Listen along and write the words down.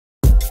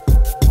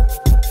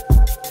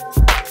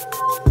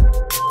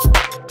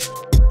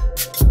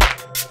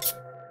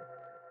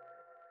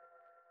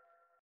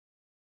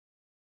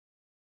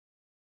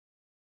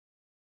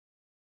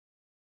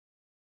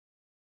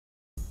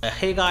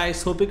Hey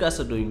guys, hope you guys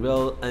are doing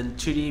well, and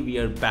today we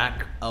are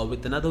back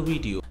with another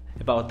video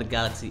about the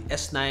Galaxy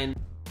S9.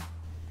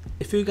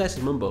 If you guys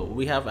remember,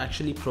 we have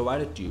actually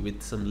provided you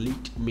with some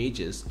leaked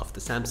images of the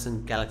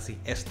Samsung Galaxy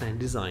S9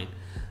 design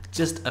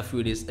just a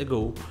few days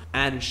ago,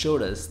 and it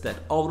showed us that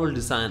overall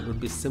design would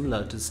be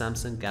similar to the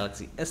Samsung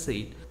Galaxy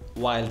S8,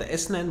 while the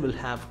S9 will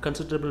have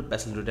considerable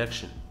bezel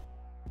reduction.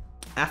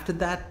 After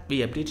that,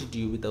 we updated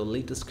you with our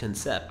latest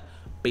concept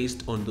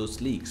based on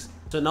those leaks.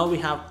 So now we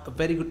have a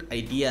very good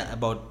idea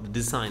about the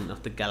design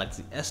of the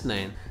Galaxy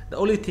S9. The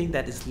only thing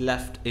that is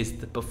left is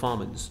the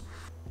performance,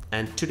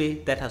 and today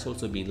that has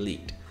also been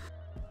leaked.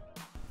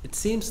 It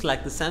seems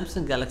like the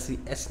Samsung Galaxy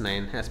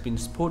S9 has been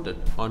spotted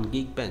on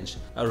Geekbench,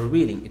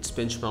 revealing its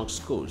benchmark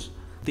scores.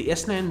 The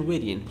S9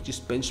 variant, which is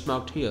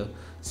benchmarked here,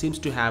 seems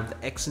to have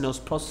the Exynos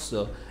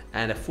processor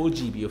and a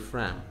 4GB of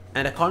RAM.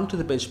 And according to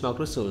the benchmark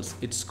results,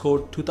 it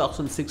scored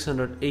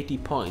 2680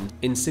 points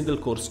in single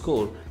core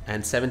score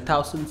and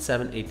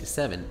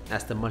 7787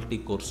 as the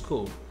multi-core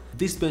score.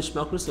 These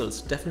benchmark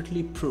results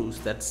definitely proves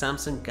that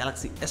Samsung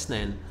Galaxy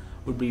S9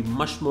 would be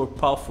much more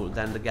powerful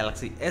than the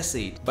Galaxy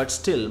S8, but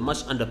still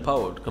much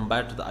underpowered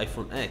compared to the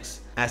iPhone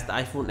X, as the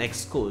iPhone X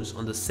scores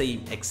on the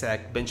same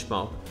exact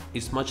benchmark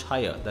is much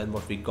higher than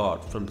what we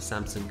got from the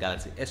Samsung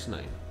Galaxy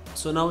S9.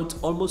 So now it's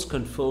almost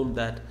confirmed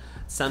that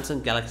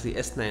Samsung Galaxy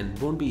S9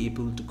 won't be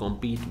able to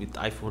compete with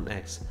iPhone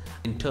X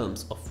in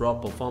terms of raw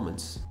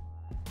performance.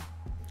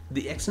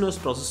 The Exynos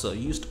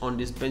processor used on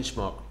this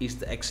benchmark is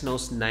the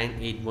Exynos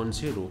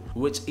 9810,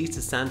 which is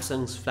the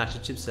Samsung's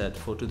flagship chipset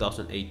for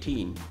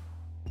 2018.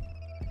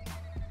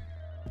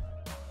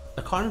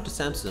 According to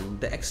Samsung,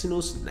 the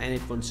Exynos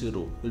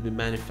 9810 will be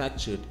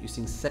manufactured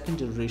using 2nd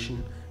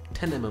generation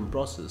 10mm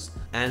process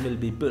and will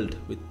be built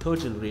with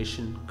 3rd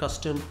generation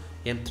custom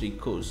M3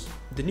 cores.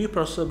 The new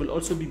processor will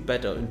also be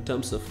better in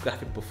terms of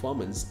graphic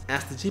performance,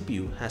 as the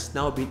GPU has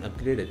now been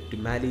upgraded to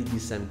Mali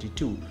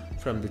G72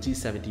 from the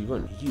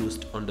G71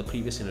 used on the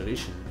previous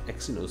generation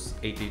Exynos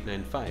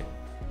 8895.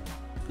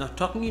 Now,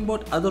 talking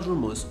about other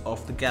rumors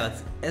of the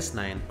Galaxy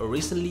S9,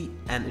 recently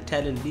an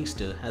Italian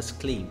leakster has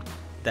claimed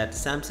that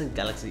Samsung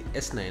Galaxy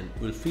S9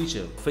 will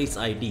feature Face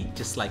ID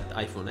just like the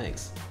iPhone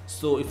X.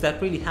 So if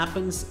that really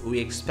happens, we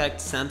expect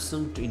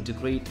Samsung to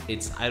integrate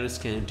its iris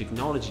scanning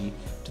technology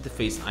to the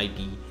Face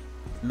ID,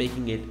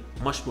 making it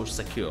much more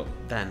secure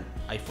than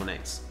iPhone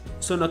X.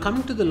 So now,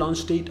 coming to the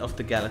launch date of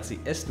the Galaxy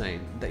S9,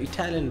 the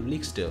Italian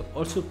leakster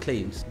also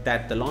claims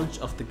that the launch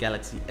of the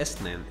Galaxy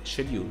S9 is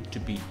scheduled to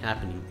be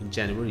happening in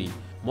January,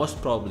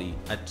 most probably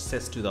at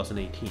CES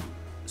 2018.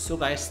 So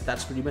guys,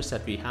 that's pretty much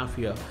that we have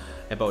here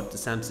about the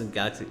Samsung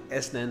Galaxy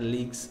S9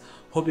 leaks.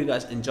 Hope you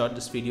guys enjoyed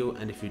this video,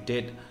 and if you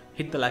did,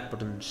 hit the like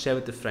button, share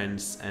with your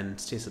friends, and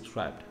stay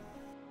subscribed.